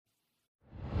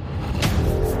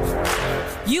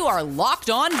You are Locked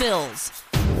On Bills,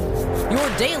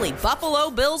 your daily Buffalo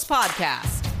Bills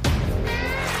podcast.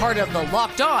 Part of the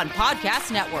Locked On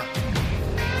Podcast Network,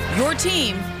 your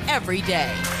team every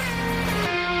day.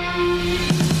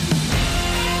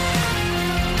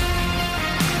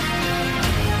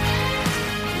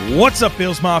 What's up,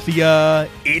 Bills Mafia?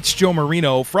 It's Joe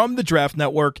Marino from the Draft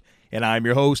Network, and I'm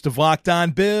your host of Locked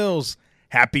On Bills.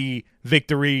 Happy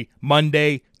Victory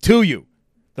Monday to you.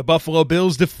 The Buffalo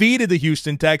Bills defeated the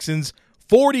Houston Texans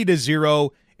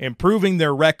 40-0, improving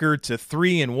their record to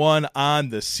 3-1 on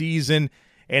the season.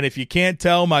 And if you can't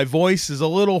tell, my voice is a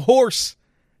little hoarse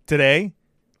today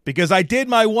because I did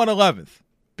my 111th,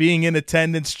 being in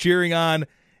attendance, cheering on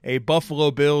a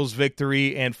Buffalo Bills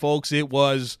victory. And folks, it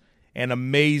was an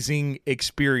amazing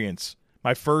experience.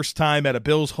 My first time at a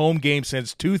Bills home game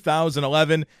since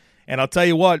 2011. And I'll tell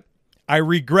you what, I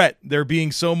regret there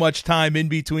being so much time in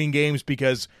between games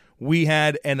because we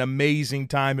had an amazing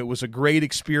time. It was a great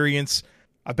experience.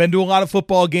 I've been to a lot of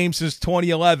football games since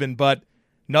 2011, but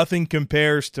nothing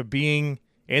compares to being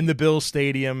in the Bills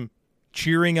Stadium,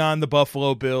 cheering on the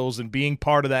Buffalo Bills, and being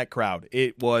part of that crowd.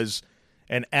 It was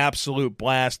an absolute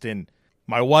blast, and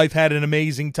my wife had an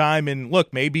amazing time. And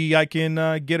look, maybe I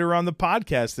can get her on the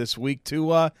podcast this week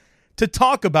to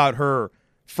talk about her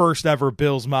first ever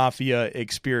Bills Mafia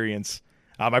experience.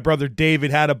 My brother David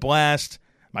had a blast.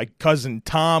 My cousin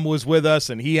Tom was with us,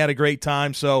 and he had a great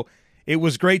time. So it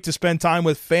was great to spend time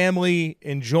with family,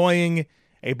 enjoying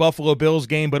a Buffalo Bills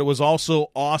game, but it was also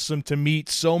awesome to meet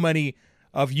so many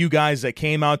of you guys that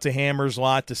came out to Hammer's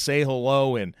Lot to say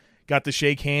hello and got to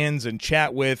shake hands and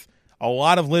chat with a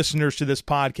lot of listeners to this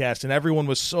podcast, and everyone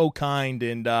was so kind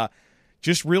and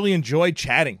just really enjoyed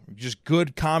chatting. Just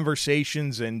good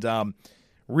conversations, and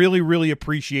really, really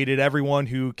appreciated everyone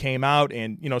who came out,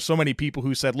 and, you know, so many people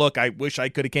who said, look, I wish I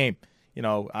could have came. You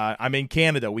know, I'm in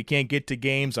Canada. We can't get to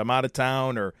games. I'm out of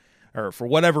town, or for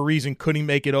whatever reason couldn't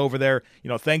make it over there. You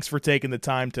know, thanks for taking the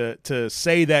time to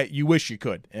say that you wish you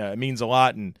could. It means a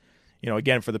lot. And, you know,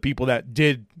 again, for the people that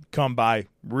did come by,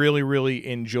 really, really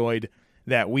enjoyed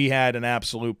that. We had an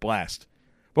absolute blast.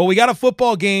 But we got a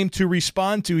football game to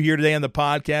respond to here today on the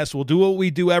podcast. We'll do what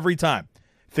we do every time.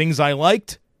 Things I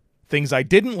liked, things I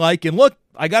didn't like. And look,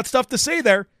 I got stuff to say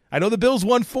there. I know the Bills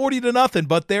won 40-0,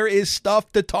 but there is stuff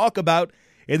to talk about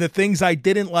in the things I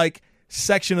didn't like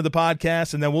section of the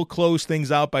podcast. And then we'll close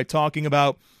things out by talking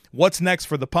about what's next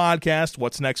for the podcast,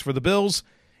 what's next for the Bills,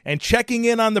 and checking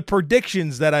in on the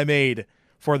predictions that I made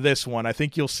for this one. I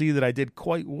think you'll see that I did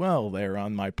quite well there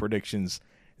on my predictions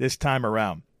this time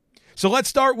around. So let's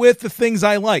start with the things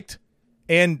I liked.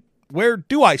 And where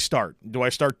do I start? Do I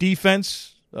start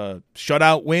defense,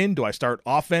 shutout win? Do I start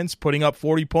offense, putting up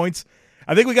 40 points?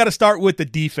 I think we got to start with the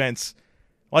defense.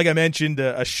 Like I mentioned,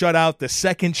 a shutout, the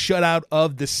second shutout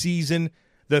of the season,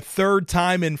 the third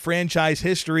time in franchise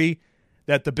history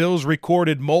that the Bills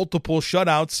recorded multiple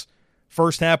shutouts.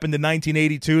 First happened in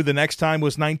 1982. The next time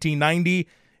was 1990.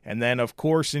 And then, of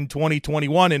course, in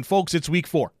 2021. And, folks, it's week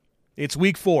 4. It's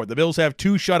week 4. The Bills have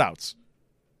 2 shutouts.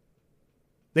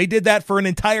 They did that for an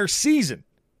entire season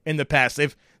in the past.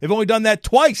 They've only done that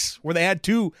twice, where they had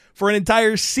 2 for an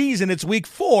entire season. It's week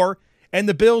 4, and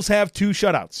the Bills have 2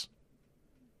 shutouts.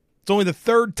 It's only the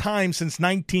third time since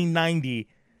 1990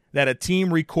 that a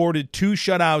team recorded 2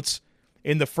 shutouts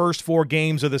in the first 4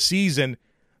 games of the season.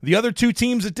 The other 2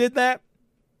 teams that did that,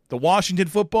 the Washington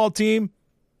football team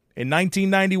in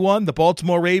 1991, the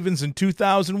Baltimore Ravens in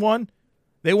 2001,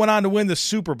 they went on to win the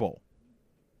Super Bowl.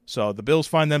 So the Bills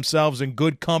find themselves in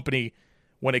good company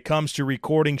when it comes to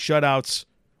recording shutouts,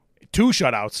 2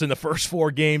 shutouts in the first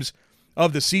 4 games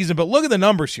of the season. But look at the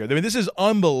numbers here. I mean, this is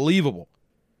unbelievable.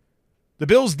 The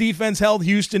Bills' defense held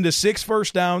Houston to 6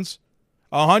 first downs,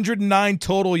 109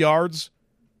 total yards,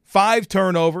 5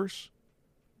 turnovers.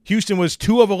 Houston was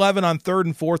 2 of 11 on 3rd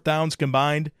and 4th downs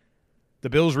combined. The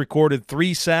Bills recorded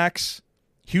 3 sacks.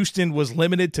 Houston was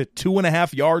limited to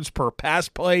 2.5 yards per pass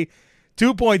play,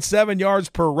 2.7 yards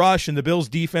per rush, and the Bills'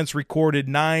 defense recorded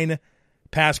 9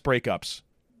 pass breakups.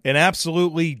 An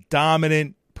absolutely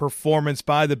dominant performance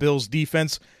by the Bills'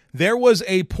 defense. There was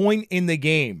a point in the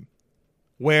game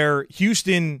where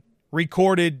Houston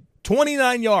recorded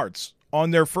 29 yards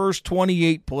on their first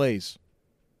 28 plays.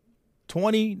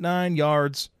 29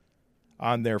 yards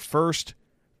on their first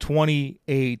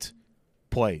 28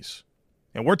 plays.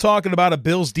 And we're talking about a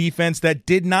Bills defense that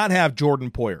did not have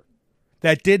Jordan Poyer,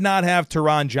 that did not have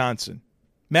Teron Johnson.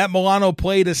 Matt Milano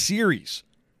played a series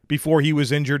before he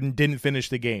was injured and didn't finish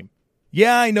the game.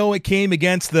 Yeah, I know it came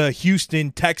against the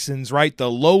Houston Texans, right? The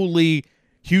lowly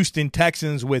Houston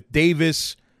Texans with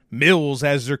Davis Mills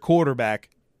as their quarterback.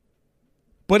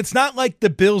 But it's not like the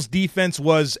Bills' defense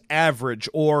was average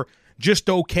or just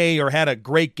okay or had a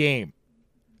great game.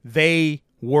 They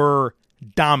were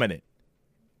dominant.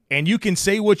 And you can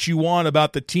say what you want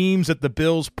about the teams that the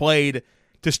Bills played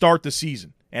to start the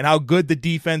season and how good the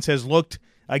defense has looked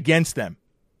against them.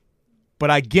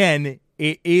 But again,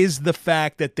 it is the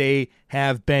fact that they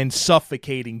have been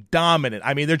suffocating, dominant.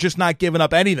 I mean, they're just not giving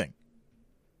up anything.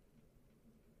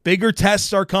 Bigger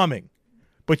tests are coming,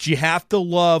 but you have to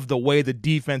love the way the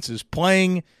defense is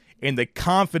playing and the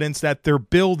confidence that they're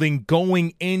building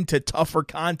going into tougher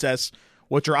contests,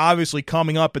 which are obviously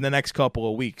coming up in the next couple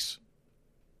of weeks.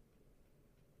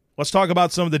 Let's talk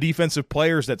about some of the defensive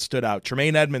players that stood out.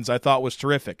 Tremaine Edmonds, I thought, was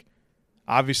terrific.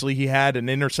 Obviously, he had an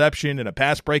interception and a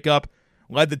pass breakup,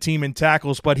 led the team in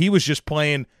tackles, but he was just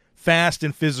playing fast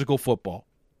and physical football.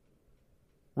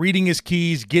 Reading his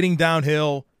keys, getting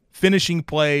downhill, finishing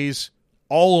plays,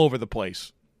 all over the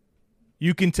place.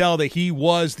 You can tell that he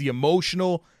was the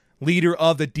emotional leader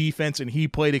of the defense, and he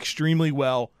played extremely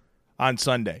well on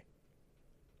Sunday.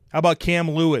 How about Cam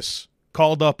Lewis,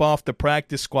 called up off the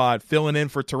practice squad, filling in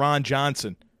for Teron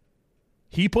Johnson?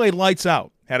 He played lights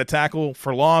out, had a tackle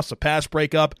for loss, a pass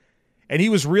breakup, and he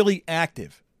was really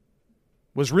active.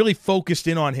 Was really focused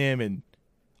in on him and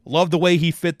loved the way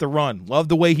he fit the run, loved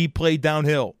the way he played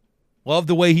downhill, loved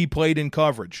the way he played in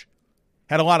coverage.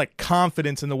 Had a lot of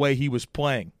confidence in the way he was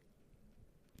playing.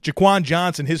 Jaquan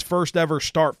Johnson, his first ever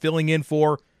start filling in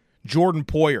for Jordan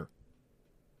Poyer,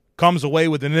 comes away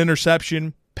with an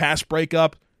interception, pass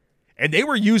breakup, and they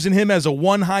were using him as a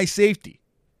one-high safety.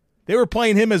 They were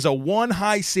playing him as a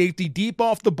one-high safety deep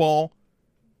off the ball,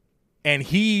 and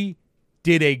he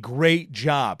did a great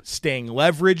job staying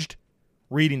leveraged,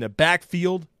 reading the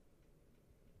backfield,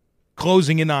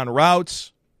 closing in on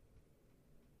routes.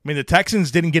 I mean, the Texans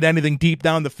didn't get anything deep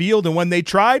down the field, and when they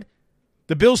tried,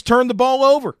 the Bills turned the ball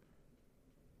over.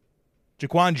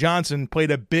 Jaquan Johnson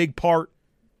played a big part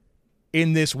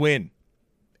in this win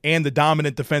and the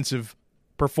dominant defensive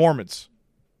performance.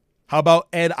 How about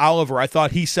Ed Oliver? I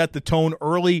thought he set the tone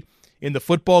early in the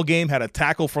football game, had a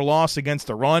tackle for loss against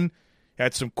the run,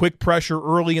 had some quick pressure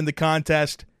early in the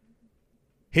contest.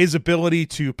 His ability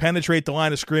to penetrate the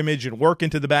line of scrimmage and work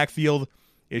into the backfield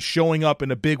is showing up in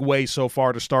a big way so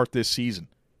far to start this season.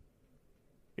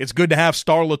 It's good to have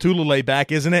Star Lotulelei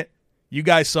back, isn't it? You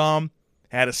guys saw him.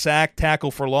 Had a sack,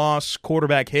 tackle for loss,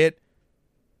 quarterback hit.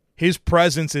 His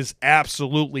presence is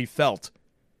absolutely felt.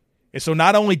 And so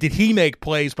not only did he make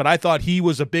plays, but I thought he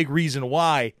was a big reason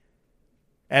why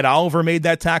Ed Oliver made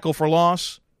that tackle for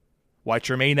loss, why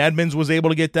Tremaine Edmonds was able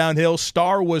to get downhill.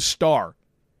 Star was Star.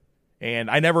 And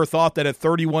I never thought that at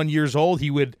 31 years old he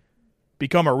would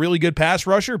become a really good pass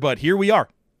rusher, but here we are.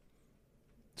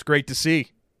 It's great to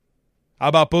see. How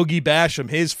about Boogie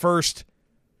Basham, his first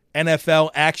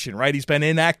NFL action, right? He's been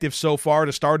inactive so far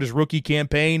to start his rookie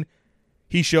campaign.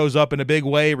 He shows up in a big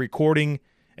way, recording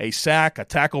a sack, a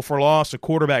tackle for loss, a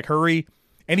quarterback hurry,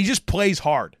 and he just plays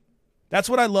hard. That's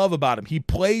what I love about him. He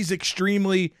plays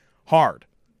extremely hard.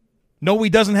 No, he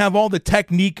doesn't have all the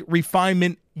technique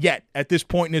refinement yet at this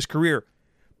point in his career,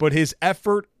 but his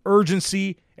effort,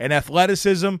 urgency, and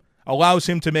athleticism allows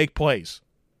him to make plays.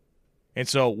 And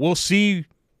so we'll see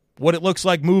what it looks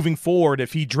like moving forward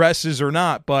if he dresses or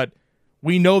not, but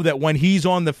we know that when he's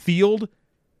on the field,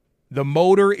 the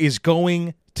motor is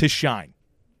going to shine.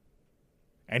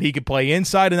 And he can play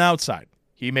inside and outside.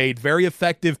 He made very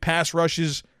effective pass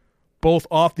rushes both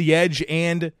off the edge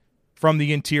and from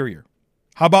the interior.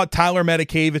 How about Tyler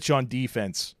Matakevich on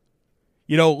defense?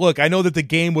 You know, look, I know that the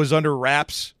game was under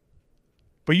wraps,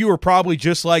 but you were probably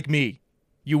just like me.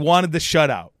 You wanted the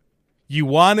shutout. You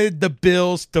wanted the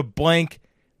Bills to blank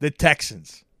the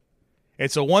Texans. And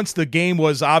so once the game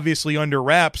was obviously under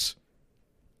wraps,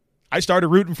 I started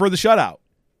rooting for the shutout.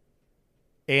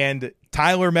 And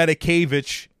Tyler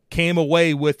Matakevich came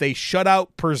away with a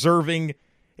shutout-preserving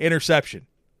interception.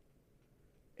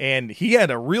 And he had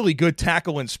a really good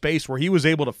tackle in space where he was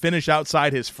able to finish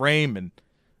outside his frame, and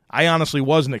I honestly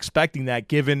wasn't expecting that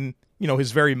given,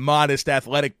 his very modest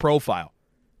athletic profile.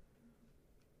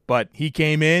 But he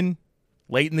came in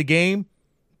late in the game,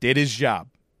 did his job.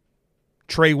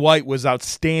 Trey White was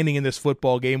outstanding in this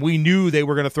football game. We knew they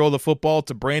were going to throw the football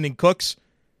to Brandon Cooks,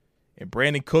 and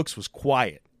Brandon Cooks was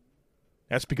quiet.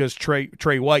 That's because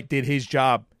Trey White did his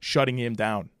job shutting him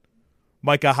down.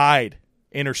 Micah Hyde,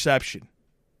 interception.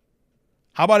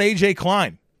 How about A.J.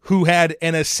 Klein, who had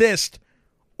an assist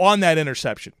on that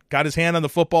interception? Got his hand on the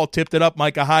football, tipped it up.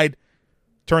 Micah Hyde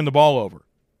turned the ball over.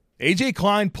 A.J.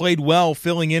 Klein played well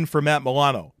filling in for Matt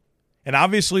Milano. And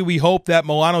obviously we hope that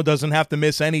Milano doesn't have to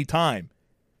miss any time.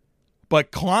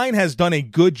 But Klein has done a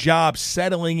good job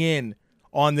settling in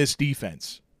on this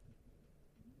defense.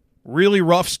 Really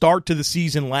rough start to the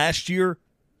season last year,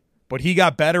 but he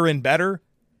got better and better,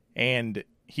 and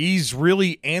he's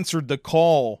really answered the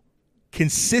call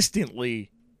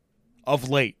consistently of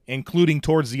late, including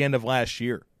towards the end of last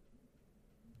year.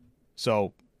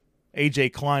 So, A.J.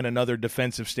 Klein, another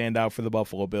defensive standout for the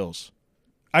Buffalo Bills.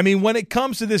 I mean, when it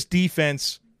comes to this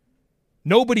defense,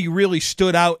 nobody really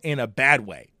stood out in a bad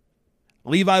way.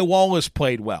 Levi Wallace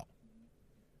played well.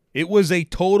 It was a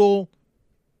total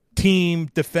team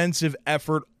defensive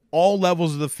effort, all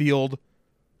levels of the field,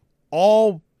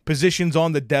 all positions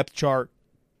on the depth chart,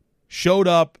 showed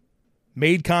up,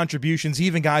 made contributions,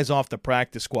 even guys off the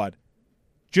practice squad.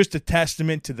 Just a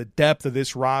testament to the depth of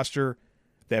this roster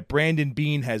that Brandon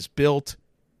Beane has built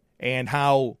and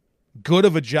how good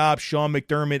of a job Sean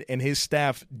McDermott and his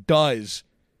staff does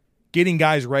getting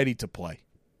guys ready to play.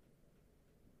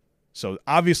 So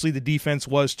obviously the defense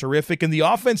was terrific, and the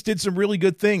offense did some really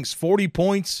good things. 40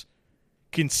 points,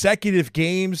 consecutive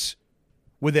games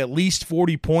with at least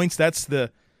 40 points. That's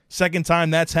the second time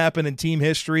that's happened in team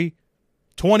history.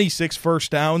 26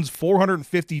 first downs,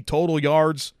 450 total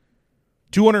yards,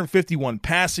 251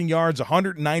 passing yards,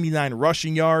 199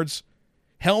 rushing yards,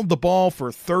 held the ball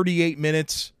for 38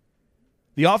 minutes.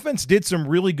 The offense did some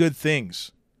really good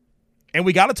things. And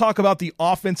we got to talk about the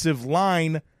offensive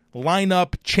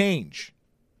lineup change.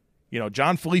 You know,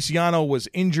 John Feliciano was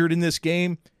injured in this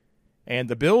game, and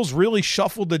the Bills really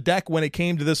shuffled the deck when it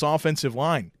came to this offensive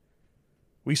line.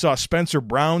 We saw Spencer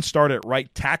Brown start at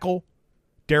right tackle.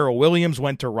 Darrell Williams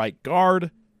went to right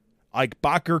guard. Ike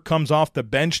Bacher comes off the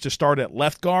bench to start at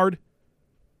left guard.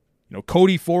 You know,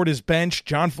 Cody Ford is benched.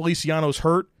 John Feliciano's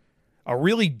hurt. A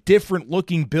really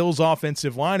different-looking Bills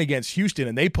offensive line against Houston,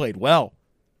 and they played well.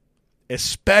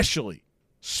 Especially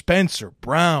Spencer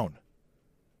Brown.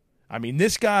 I mean,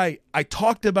 this guy, I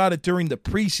talked about it during the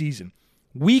preseason.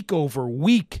 Week over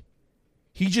week,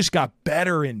 he just got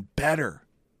better and better.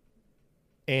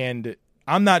 And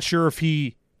I'm not sure if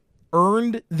he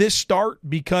earned this start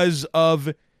because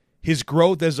of his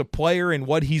growth as a player and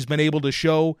what he's been able to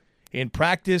show in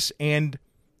practice and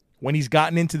when he's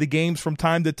gotten into the games from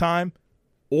time to time,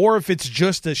 or if it's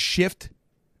just a shift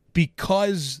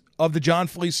because of the John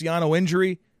Feliciano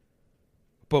injury.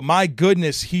 But my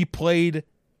goodness, he played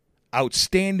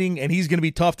outstanding, and he's going to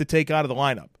be tough to take out of the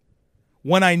lineup.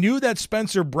 When I knew that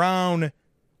Spencer Brown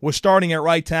was starting at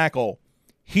right tackle,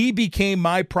 he became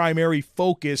my primary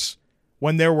focus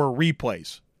when there were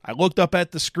replays. I looked up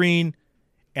at the screen,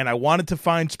 and I wanted to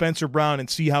find Spencer Brown and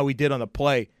see how he did on the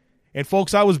play. And,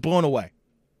 folks, I was blown away.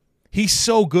 He's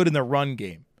so good in the run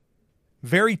game.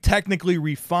 Very technically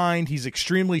refined. He's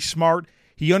extremely smart.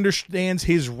 He understands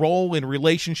his role in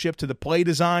relationship to the play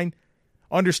design,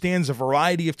 understands a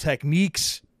variety of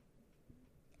techniques.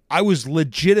 I was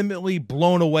legitimately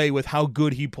blown away with how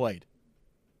good he played.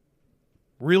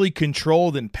 Really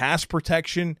controlled in pass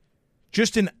protection.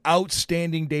 Just an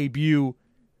outstanding debut,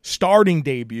 starting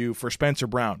debut for Spencer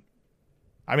Brown.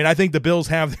 I mean, I think the Bills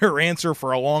have their answer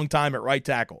for a long time at right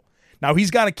tackle. Now,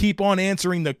 he's got to keep on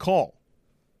answering the call.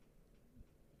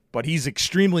 But he's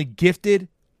extremely gifted.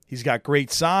 He's got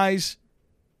great size.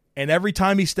 And every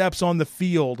time he steps on the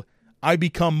field, I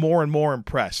become more and more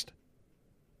impressed.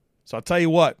 So I'll tell you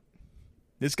what,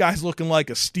 this guy's looking like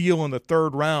a steal in the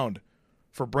third round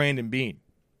for Brandon Beane.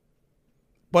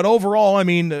 But overall, I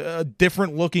mean, a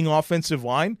different-looking offensive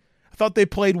line. I thought they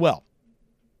played well.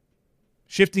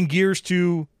 Shifting gears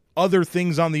to other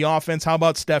things on the offense, how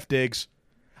about Steph Diggs?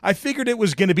 I figured it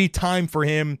was going to be time for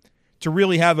him to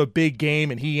really have a big game,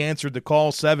 and he answered the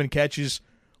call. 7 catches,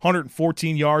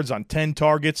 114 yards on 10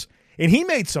 targets. And he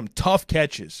made some tough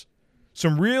catches.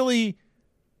 Some really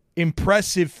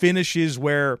impressive finishes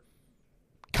where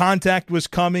contact was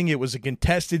coming. It was a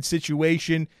contested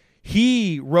situation.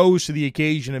 He rose to the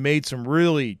occasion and made some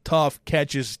really tough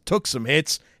catches, took some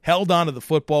hits, held onto the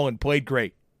football, and played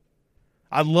great.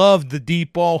 I loved the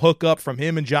deep ball hookup from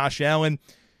him and Josh Allen.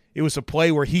 It was a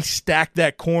play where he stacked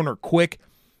that corner quick,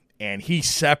 and he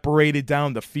separated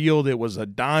down the field. It was a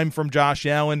dime from Josh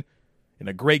Allen and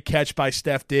a great catch by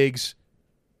Steph Diggs.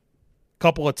 A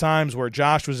couple of times where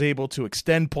Josh was able to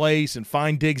extend plays and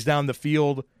find Diggs down the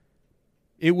field.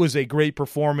 It was a great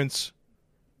performance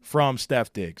from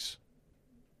Steph Diggs.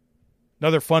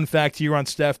 Another fun fact here on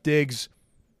Steph Diggs.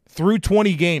 Through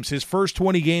 20 games, his first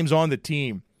 20 games on the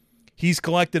team, he's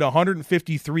collected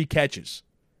 153 catches.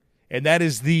 And that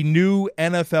is the new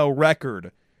NFL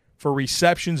record for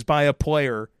receptions by a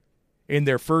player in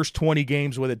their first 20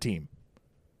 games with a team.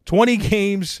 20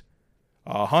 games,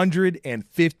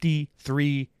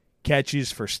 153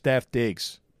 catches for Steph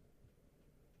Diggs.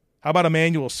 How about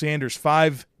Emmanuel Sanders?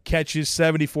 5 catches,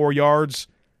 74 yards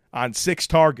on 6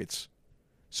 targets.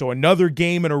 So another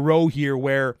game in a row here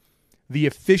where the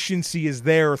efficiency is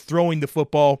there throwing the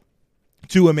football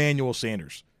to Emmanuel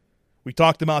Sanders. We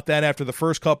talked about that after the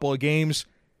first couple of games.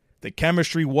 The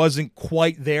chemistry wasn't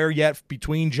quite there yet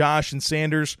between Josh and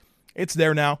Sanders. It's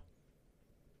there now,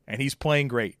 and he's playing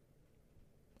great.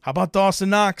 How about Dawson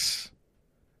Knox?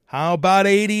 How about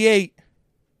 88?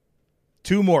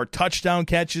 2 more touchdown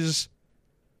catches,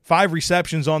 5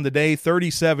 receptions on the day,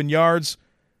 37 yards.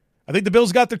 I think the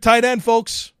Bills got their tight end,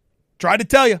 folks. Tried to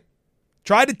tell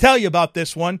you about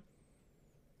this one.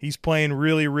 He's playing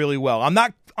really, really well. I'm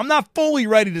not fully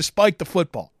ready to spike the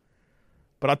football.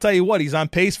 But I'll tell you what, he's on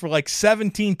pace for like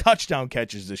 17 touchdown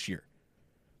catches this year.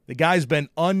 The guy's been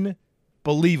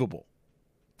unbelievable.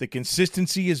 The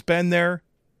consistency has been there.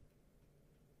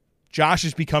 Josh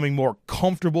is becoming more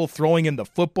comfortable throwing him the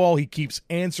football. He keeps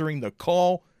answering the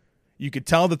call. You could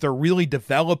tell that they're really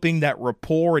developing that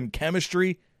rapport and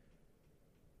chemistry.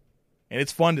 And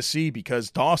it's fun to see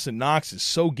because Dawson Knox is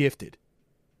so gifted.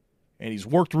 And he's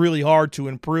worked really hard to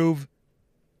improve.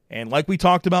 And like we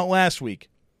talked about last week,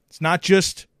 it's not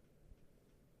just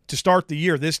to start the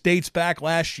year. This dates back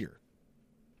last year.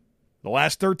 The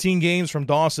last 13 games from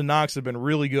Dawson Knox have been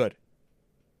really good.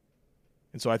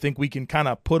 And so I think we can kind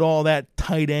of put all that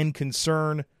tight end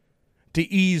concern to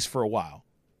ease for a while.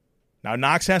 Now,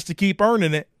 Knox has to keep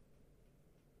earning it,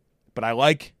 but I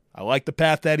like the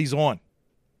path that he's on.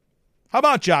 How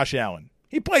about Josh Allen?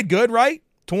 He played good, right?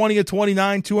 20 of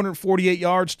 29, 248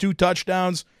 yards, 2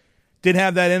 touchdowns. Did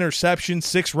have that interception,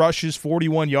 6 rushes,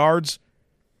 41 yards.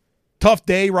 Tough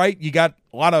day, right? You got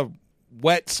a lot of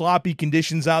wet, sloppy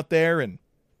conditions out there, and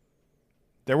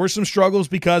there were some struggles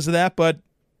because of that, but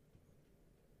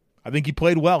I think he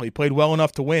played well. He played well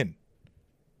enough to win.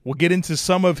 We'll get into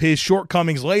some of his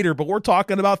shortcomings later, but we're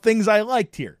talking about things I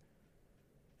liked here.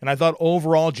 And I thought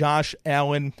overall Josh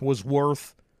Allen was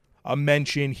worth a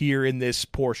mention here in this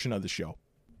portion of the show.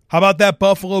 How about that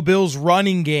Buffalo Bills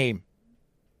running game?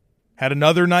 Had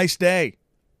another nice day.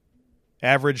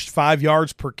 Averaged 5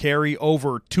 yards per carry,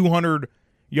 over 200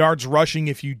 yards rushing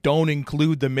if you don't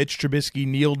include the Mitch Trubisky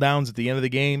kneel downs at the end of the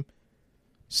game.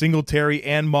 Singletary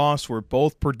and Moss were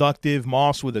both productive.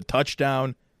 Moss with a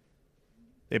touchdown.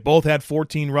 They both had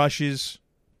 14 rushes.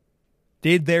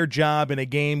 Did their job in a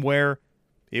game where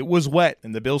it was wet,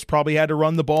 and the Bills probably had to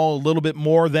run the ball a little bit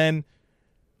more than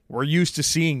we're used to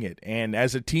seeing it. And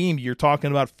as a team, you're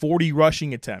talking about 40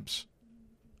 rushing attempts.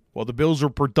 Well, the Bills were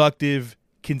productive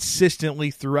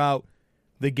consistently throughout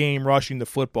the game rushing the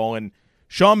football. And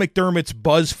Sean McDermott's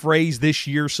buzz phrase this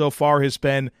year so far has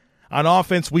been, on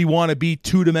offense, we want to be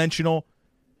two-dimensional,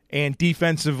 and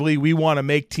defensively, we want to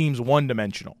make teams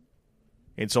one-dimensional.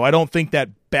 And so I don't think that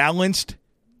balanced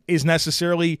is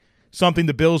necessarily something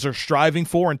the Bills are striving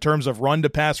for in terms of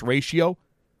run-to-pass ratio,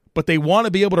 but they want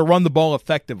to be able to run the ball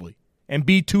effectively and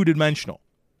be two-dimensional.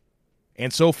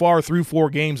 And so far, through 4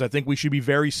 games, I think we should be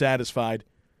very satisfied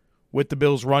with the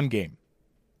Bills' run game.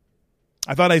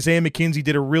 I thought Isaiah McKenzie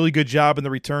did a really good job in the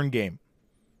return game.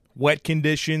 Wet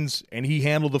conditions, and he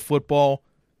handled the football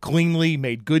cleanly,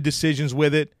 made good decisions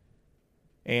with it,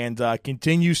 and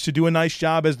continues to do a nice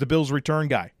job as the Bills' return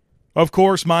guy. Of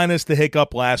course, minus the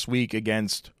hiccup last week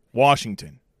against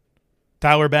Washington.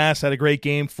 Tyler Bass had a great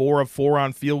game, 4 of 4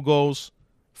 on field goals,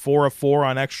 4 of 4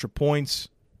 on extra points.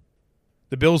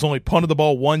 The Bills only punted the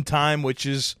ball 1 time, which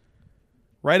is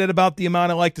right at about the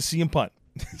amount I like to see him punt.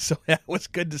 So that was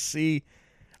good to see.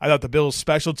 I thought the Bills'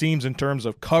 special teams in terms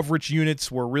of coverage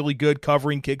units were really good,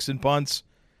 covering kicks and punts.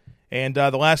 And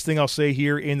the last thing I'll say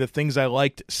here in the things I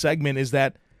liked segment is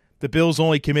that the Bills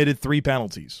only committed 3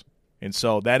 penalties. And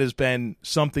so that has been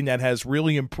something that has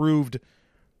really improved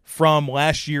from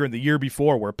last year and the year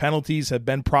before, where penalties have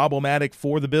been problematic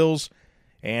for the Bills.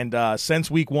 And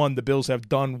since week 1, the Bills have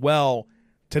done well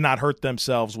to not hurt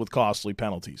themselves with costly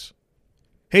penalties.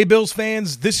 Hey, Bills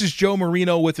fans, this is Joe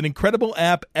Marino with an incredible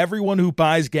app everyone who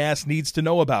buys gas needs to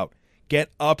know about. Get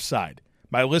Upside.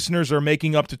 My listeners are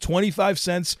making up to 25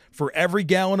 cents for every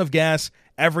gallon of gas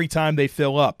every time they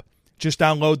fill up. Just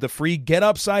download the free Get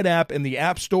Upside app in the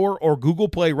App Store or Google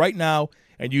Play right now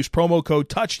and use promo code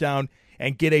TOUCHDOWN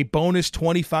and get a bonus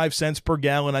 25 cents per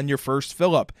gallon on your first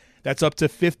fill-up. That's up to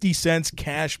 50 cents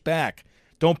cash back.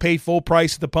 Don't pay full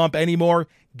price at the pump anymore.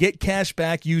 Get cash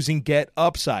back using Get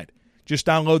Upside. Just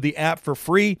download the app for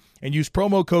free and use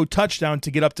promo code TOUCHDOWN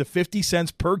to get up to 50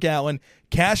 cents per gallon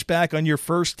cash back on your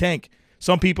first tank.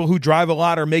 Some people who drive a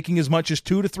lot are making as much as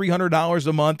 $200 to $300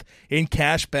 a month in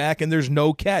cash back, and there's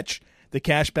no catch. The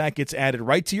cash back gets added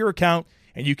right to your account,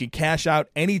 and you can cash out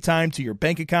anytime to your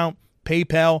bank account,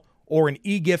 PayPal, or an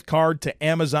e-gift card to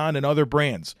Amazon and other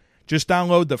brands. Just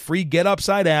download the free Get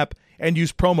Upside app and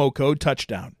use promo code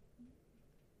Touchdown.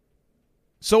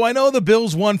 So I know the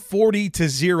Bills won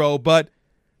 40-0, but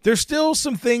there's still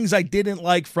some things I didn't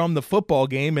like from the football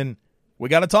game, and we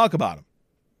got to talk about them.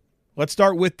 Let's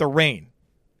start with the rain.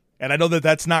 And I know that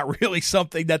that's not really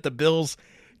something that the Bills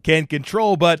can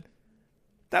control, but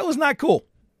that was not cool.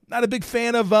 Not a big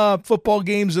fan of football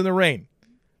games in the rain.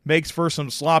 Makes for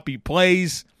some sloppy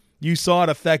plays. You saw it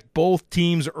affect both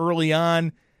teams early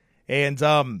on. And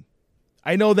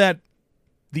I know that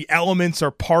the elements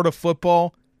are part of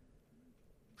football,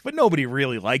 but nobody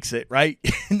really likes it, right?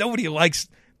 Nobody likes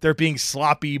there being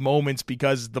sloppy moments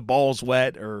because the ball's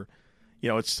wet or,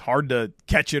 it's hard to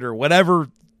catch it or whatever.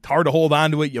 It's hard to hold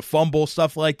on to it. You fumble,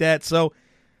 stuff like that. So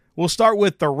we'll start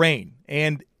with the rain.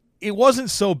 And it wasn't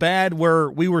so bad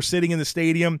where we were sitting in the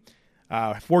stadium.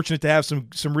 Fortunate to have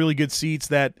some really good seats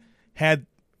that had,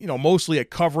 mostly a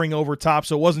covering over top,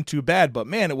 so it wasn't too bad. But,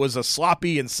 man, it was a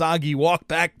sloppy and soggy walk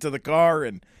back to the car.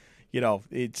 And,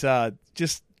 it's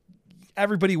just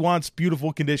everybody wants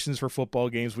beautiful conditions for football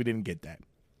games. We didn't get that.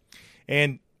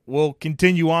 And we'll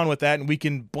continue on with that, and we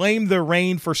can blame the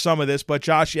rain for some of this. But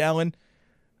Josh Allen,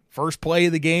 first play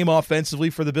of the game offensively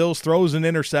for the Bills, throws an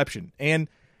interception. And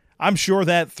I'm sure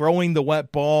that throwing the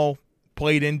wet ball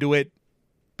played into it,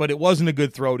 but it wasn't a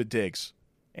good throw to Diggs.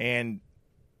 And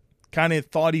kind of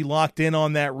thought he locked in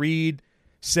on that read,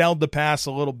 sailed the pass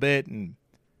a little bit, and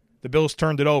the Bills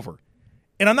turned it over.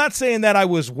 And I'm not saying that I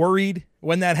was worried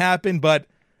when that happened, but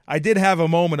I did have a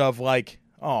moment of like,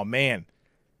 oh, man,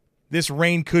 this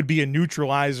rain could be a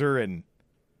neutralizer, and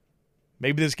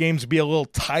maybe this game's be a little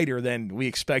tighter than we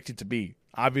expect it to be.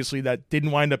 Obviously, that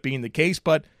didn't wind up being the case,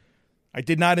 but I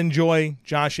did not enjoy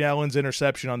Josh Allen's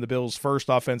interception on the Bills' first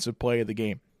offensive play of the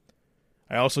game.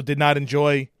 I also did not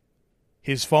enjoy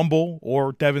his fumble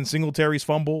or Devin Singletary's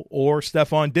fumble or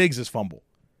Stephon Diggs' fumble.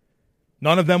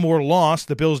 None of them were lost.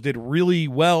 The Bills did really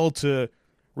well to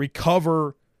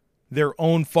recover their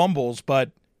own fumbles,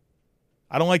 but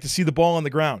I don't like to see the ball on the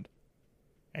ground.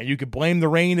 And you could blame the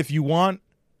rain if you want.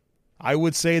 I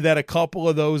would say that a couple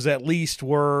of those at least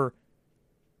were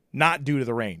not due to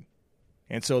the rain.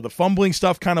 And so the fumbling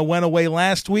stuff kind of went away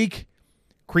last week,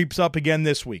 creeps up again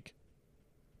this week.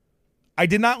 I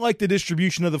did not like the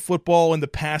distribution of the football in the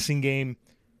passing game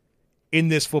in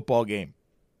this football game.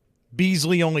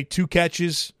 Beasley only 2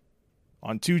 catches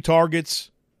on 2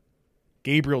 targets.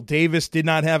 Gabriel Davis did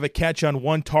not have a catch on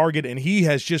 1 target, and he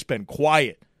has just been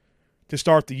quiet to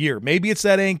start the year. Maybe it's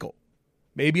that ankle.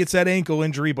 Maybe it's that ankle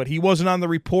injury, but he wasn't on the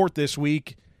report this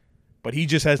week, but he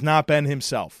just has not been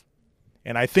himself.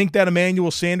 And I think that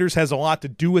Emmanuel Sanders has a lot to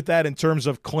do with that in terms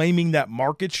of claiming that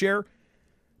market share.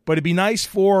 But it'd be nice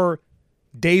for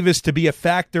Davis to be a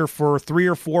factor for 3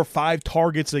 or 4 or 5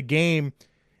 targets a game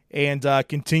and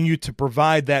continue to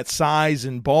provide that size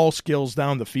and ball skills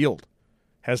down the field.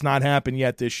 Has not happened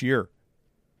yet this year.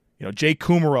 Jake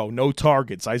Kumaro, no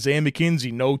targets. Isaiah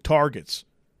McKenzie, no targets.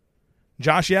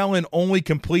 Josh Allen only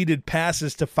completed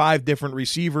passes to 5 different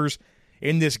receivers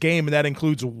in this game, and that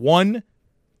includes 1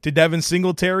 to Devin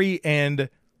Singletary and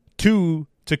 2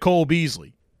 to Cole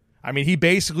Beasley. I mean, he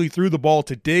basically threw the ball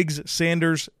to Diggs,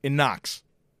 Sanders, and Knox.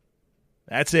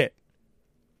 That's it.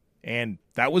 And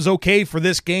that was okay for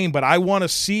this game, but I want to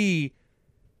see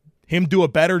him do a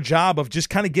better job of just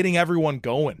kind of getting everyone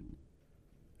going.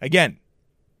 Again,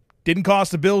 didn't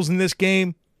cost the Bills in this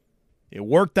game. It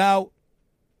worked out.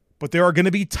 But there are going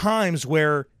to be times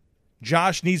where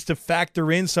Josh needs to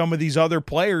factor in some of these other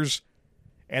players.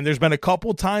 And there's been a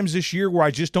couple times this year where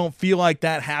I just don't feel like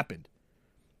that happened.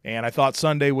 And I thought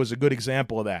Sunday was a good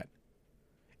example of that.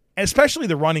 Especially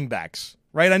the running backs,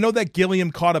 right? I know that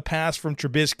Gilliam caught a pass from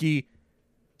Trubisky.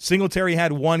 Singletary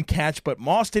had 1 catch, but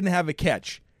Moss didn't have a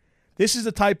catch. This is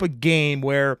the type of game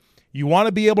where you want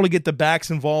to be able to get the backs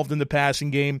involved in the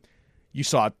passing game. You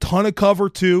saw a ton of cover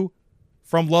 2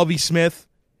 from Lovie Smith,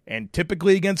 and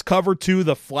typically against cover 2,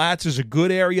 the flats is a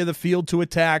good area of the field to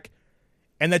attack,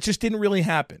 and that just didn't really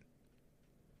happen.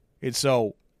 And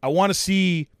so I want to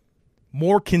see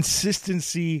more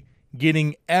consistency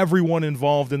getting everyone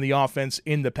involved in the offense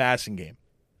in the passing game.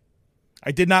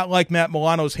 I did not like Matt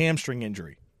Milano's hamstring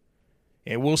injury.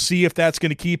 And we'll see if that's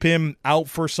going to keep him out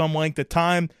for some length of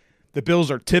time. The Bills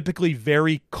are typically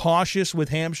very cautious with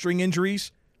hamstring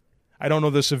injuries. I don't know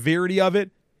the severity of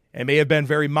it. It may have been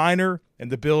very minor,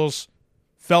 and the Bills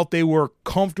felt they were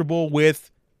comfortable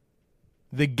with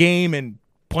the game and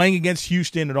playing against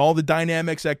Houston and all the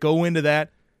dynamics that go into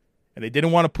that, and they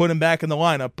didn't want to put him back in the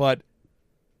lineup. But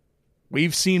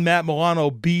we've seen Matt Milano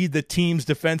be the team's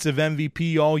defensive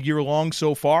MVP all year long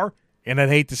so far, And I'd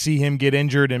hate to see him get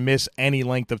injured and miss any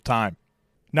length of time.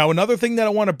 Now, another thing that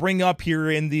I want to bring up here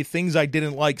in the things I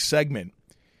didn't like segment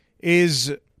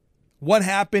is what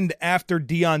happened after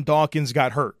Deion Dawkins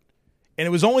got hurt. And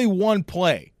it was only one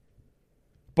play.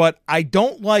 But I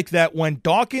don't like that when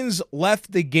Dawkins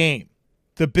left the game,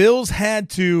 the Bills had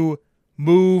to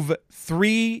move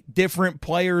 3 different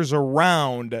players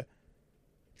around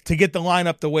to get the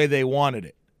lineup the way they wanted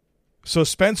it. So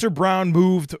Spencer Brown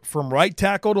moved from right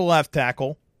tackle to left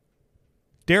tackle.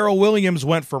 Darrell Williams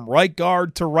went from right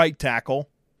guard to right tackle.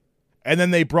 And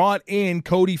then they brought in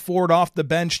Cody Ford off the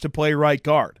bench to play right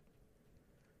guard.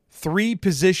 3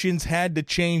 positions had to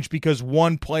change because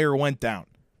one player went down.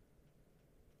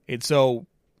 And so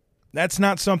that's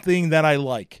not something that I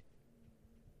like.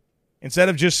 Instead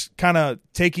of just kind of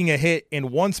taking a hit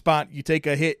in one spot, you take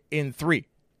a hit in 3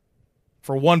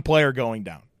 for one player going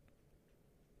down.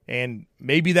 And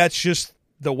maybe that's just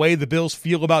the way the Bills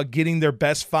feel about getting their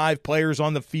best 5 players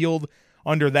on the field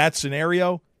under that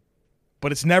scenario.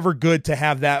 But it's never good to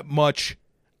have that much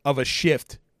of a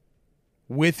shift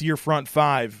with your front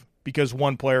 5 because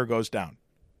one player goes down.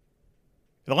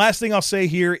 The last thing I'll say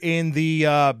here in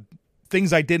the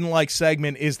things I didn't like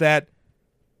segment is that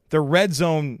the red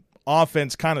zone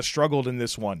offense kind of struggled in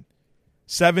this one.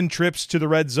 7 trips to the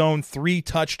red zone, 3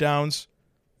 touchdowns.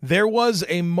 There was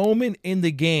a moment in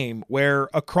the game where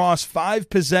across 5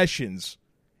 possessions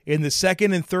in the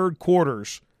second and third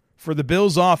quarters for the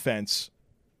Bills offense,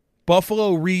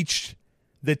 Buffalo reached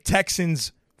the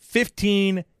Texans'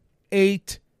 15,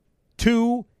 8,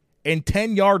 2, and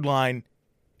 10-yard line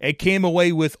and came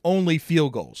away with only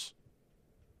field goals.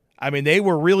 I mean, they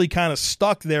were really kind of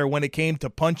stuck there when it came to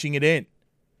punching it in.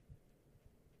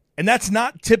 And that's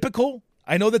not typical.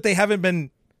 I know that they haven't been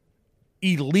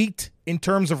elite in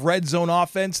terms of red zone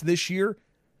offense this year,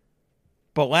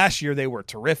 but last year they were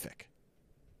terrific.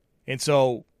 And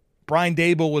so Brian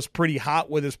Daboll was pretty hot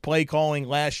with his play calling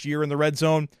last year in the red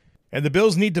zone, and the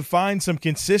Bills need to find some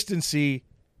consistency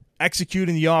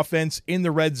executing the offense in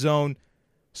the red zone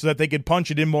so that they can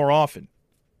punch it in more often.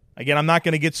 Again, I'm not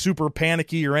going to get super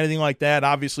panicky or anything like that.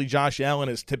 Obviously, Josh Allen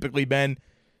has typically been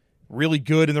really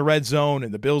good in the red zone,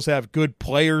 and the Bills have good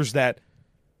players that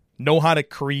know how to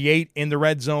create in the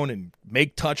red zone and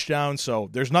make touchdowns. So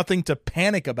there's nothing to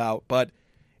panic about, but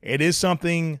it is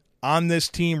something on this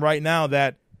team right now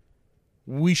that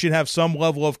we should have some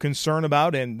level of concern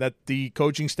about and that the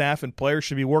coaching staff and players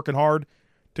should be working hard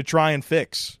to try and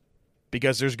fix.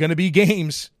 Because there's going to be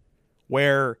games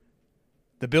where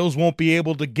the Bills won't be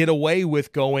able to get away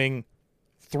with going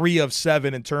 3 of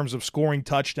 7 in terms of scoring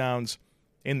touchdowns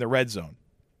in the red zone.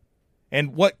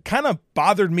 And what kind of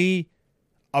bothered me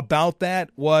about that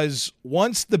was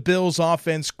once the Bills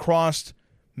offense crossed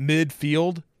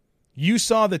midfield, you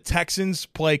saw the Texans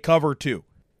play cover 2,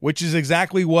 which is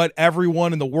exactly what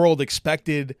everyone in the world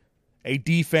expected a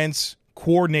defense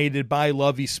coordinated by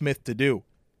Lovie Smith to do.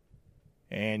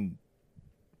 And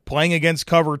playing against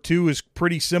cover 2 is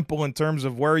pretty simple in terms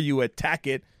of where you attack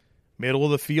it, middle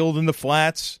of the field in the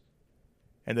flats.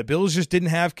 And the Bills just didn't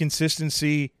have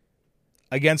consistency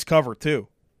against cover 2,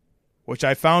 which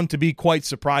I found to be quite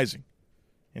surprising.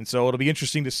 And so it'll be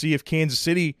interesting to see if Kansas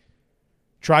City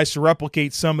tries to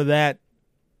replicate some of that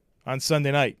on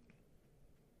Sunday night.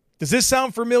 Does this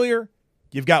sound familiar?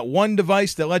 You've got one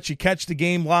device that lets you catch the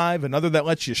game live, another that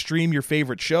lets you stream your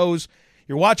favorite shows.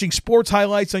 You're watching sports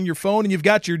highlights on your phone, and you've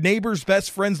got your neighbor's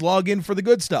best friends log in for the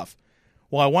good stuff.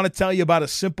 Well, I want to tell you about a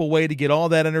simple way to get all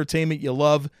that entertainment you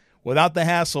love without the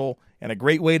hassle, and a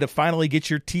great way to finally get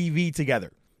your TV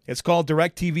together. It's called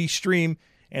DirecTV Stream,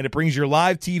 and it brings your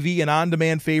live TV and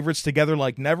on-demand favorites together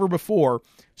like never before,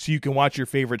 so you can watch your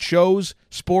favorite shows,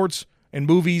 sports, and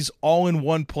movies all in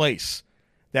one place.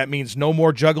 That means no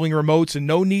more juggling remotes and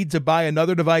no need to buy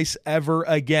another device ever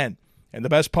again. And the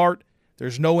best part,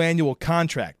 there's no annual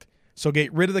contract. So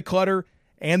get rid of the clutter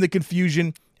and the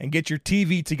confusion and get your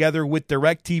TV together with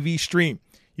DirecTV Stream.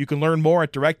 You can learn more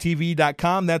at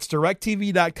directtv.com. That's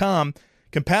directtv.com.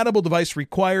 Compatible device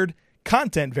required.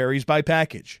 Content varies by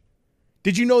package.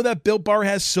 Did you know that Built Bar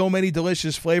has so many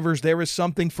delicious flavors? There is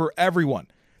something for everyone.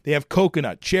 They have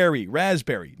coconut, cherry,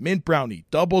 raspberry, mint brownie,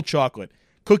 double chocolate,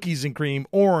 cookies and cream,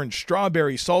 orange,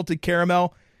 strawberry, salted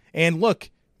caramel. And look,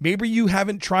 maybe you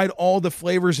haven't tried all the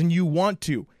flavors and you want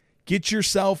to. Get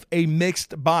yourself a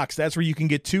mixed box. That's where you can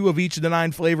get 2 of each of the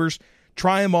 9 flavors,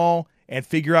 try them all, and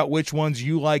figure out which ones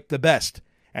you like the best.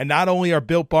 And not only are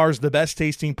Built Bars the best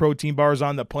tasting protein bars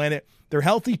on the planet, they're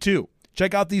healthy too.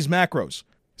 Check out these macros.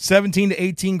 17 to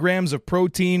 18 grams of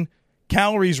protein.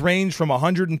 Calories range from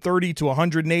 130 to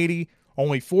 180.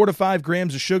 Only 4 to 5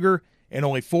 grams of sugar and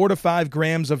only 4 to 5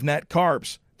 grams of net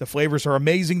carbs. The flavors are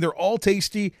amazing. They're all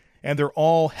tasty, and they're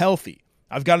all healthy.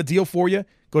 I've got a deal for you.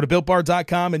 Go to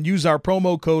BuiltBar.com and use our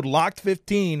promo code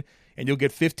LOCKED15, and you'll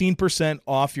get 15%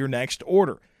 off your next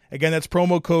order. Again, that's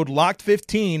promo code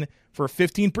LOCKED15 for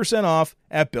 15% off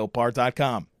at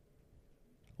BuiltBar.com.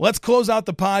 Let's close out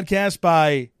the podcast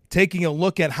by taking a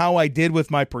look at how I did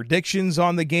with my predictions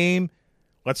on the game.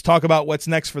 Let's talk about what's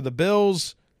next for the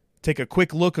Bills, take a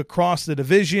quick look across the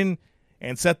division,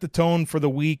 and set the tone for the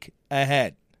week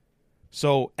ahead.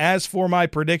 So as for my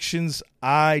predictions,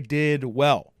 I did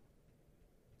well.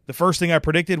 The first thing I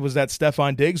predicted was that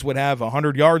Stephon Diggs would have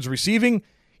 100 yards receiving.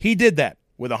 He did that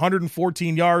with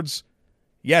 114 yards,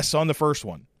 yes, on the first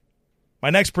one. My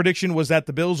next prediction was that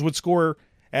the Bills would score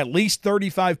at least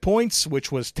 35 points,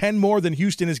 which was 10 more than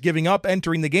Houston is giving up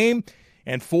entering the game,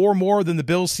 and 4 more than the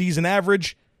Bills' season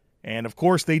average. And, of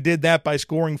course, they did that by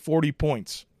scoring 40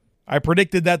 points. I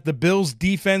predicted that the Bills'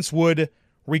 defense would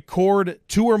record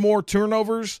 2 or more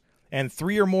turnovers and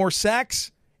 3 or more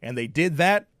sacks, and they did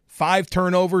that. 5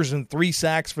 turnovers and 3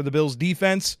 sacks for the Bills'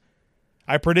 defense.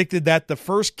 I predicted that the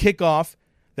first kickoff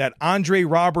that Andre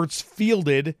Roberts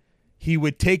fielded, he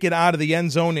would take it out of the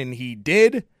end zone, and he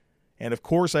did. And, of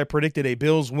course, I predicted a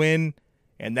Bills win,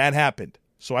 and that happened.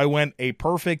 So I went a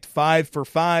perfect 5 for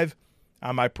 5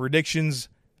 on my predictions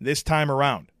this time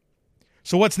around.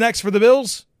 So what's next for the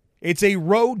Bills? It's a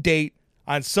road date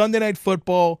on Sunday Night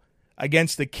Football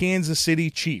against the Kansas City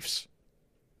Chiefs.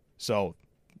 So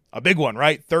a big one,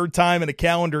 right? Third time in a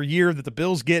calendar year that the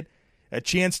Bills get a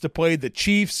chance to play the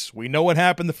Chiefs. We know what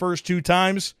happened the first 2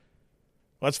 times.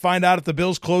 Let's find out if the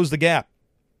Bills close the gap.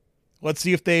 Let's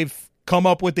see if they've come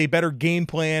up with a better game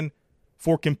plan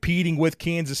for competing with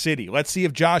Kansas City. Let's see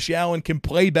if Josh Allen can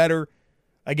play better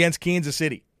against Kansas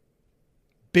City.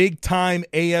 Big-time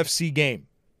AFC game.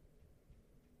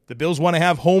 The Bills want to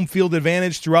have home field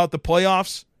advantage throughout the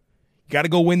playoffs. You got to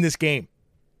go win this game.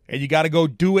 And you got to go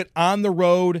do it on the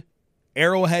road,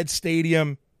 Arrowhead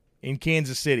Stadium in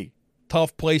Kansas City.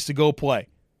 Tough place to go play.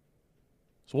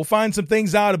 So we'll find some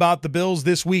things out about the Bills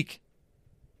this week.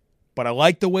 But I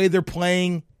like the way they're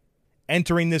playing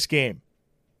entering this game.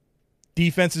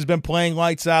 Defense has been playing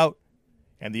lights out,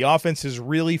 and the offense has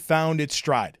really found its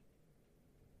stride.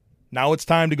 Now it's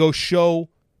time to go show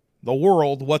the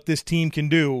world what this team can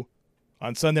do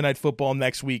on Sunday Night Football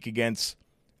next week against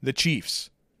the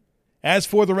Chiefs. As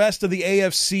for the rest of the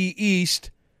AFC East,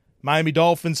 Miami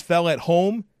Dolphins fell at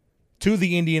home to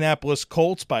the Indianapolis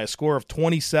Colts by a score of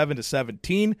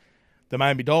 27-17. The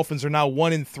Miami Dolphins are now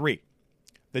 1-3.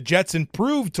 The Jets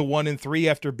improved to 1-3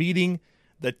 after beating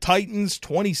the Titans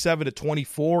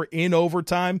 27-24 in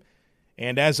overtime.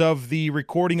 And as of the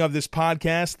recording of this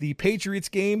podcast, the Patriots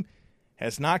game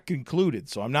has not concluded.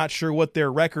 So I'm not sure what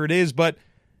their record is, but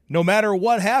no matter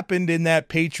what happened in that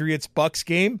Patriots-Bucs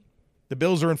game, the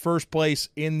Bills are in first place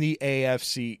in the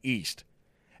AFC East.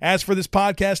 As for this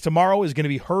podcast, tomorrow is going to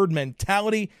be herd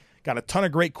mentality. Got a ton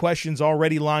of great questions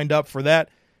already lined up for that.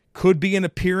 Could be an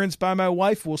appearance by my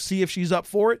wife. We'll see if she's up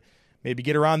for it. Maybe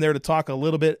get her on there to talk a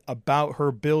little bit about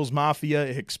her Bills Mafia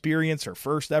experience, her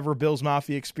first ever Bills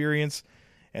Mafia experience.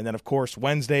 And then, of course,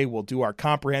 Wednesday, we'll do our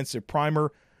comprehensive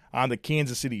primer on the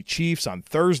Kansas City Chiefs. On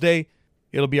Thursday,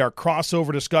 it'll be our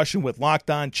crossover discussion with Locked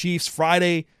On Chiefs.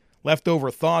 Friday,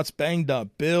 leftover thoughts, banged up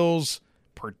Bills,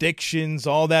 predictions,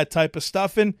 all that type of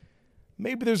stuff. And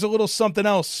maybe there's a little something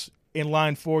else in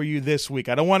line for you this week.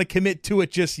 I don't want to commit to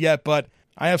it just yet, but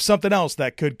I have something else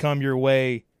that could come your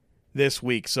way this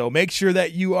week. So make sure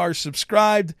that you are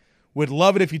subscribed. Would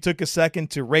love it if you took a second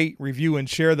to rate, review, and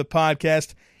share the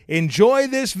podcast. Enjoy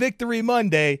this Victory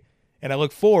Monday, and I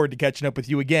look forward to catching up with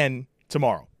you again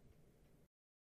tomorrow.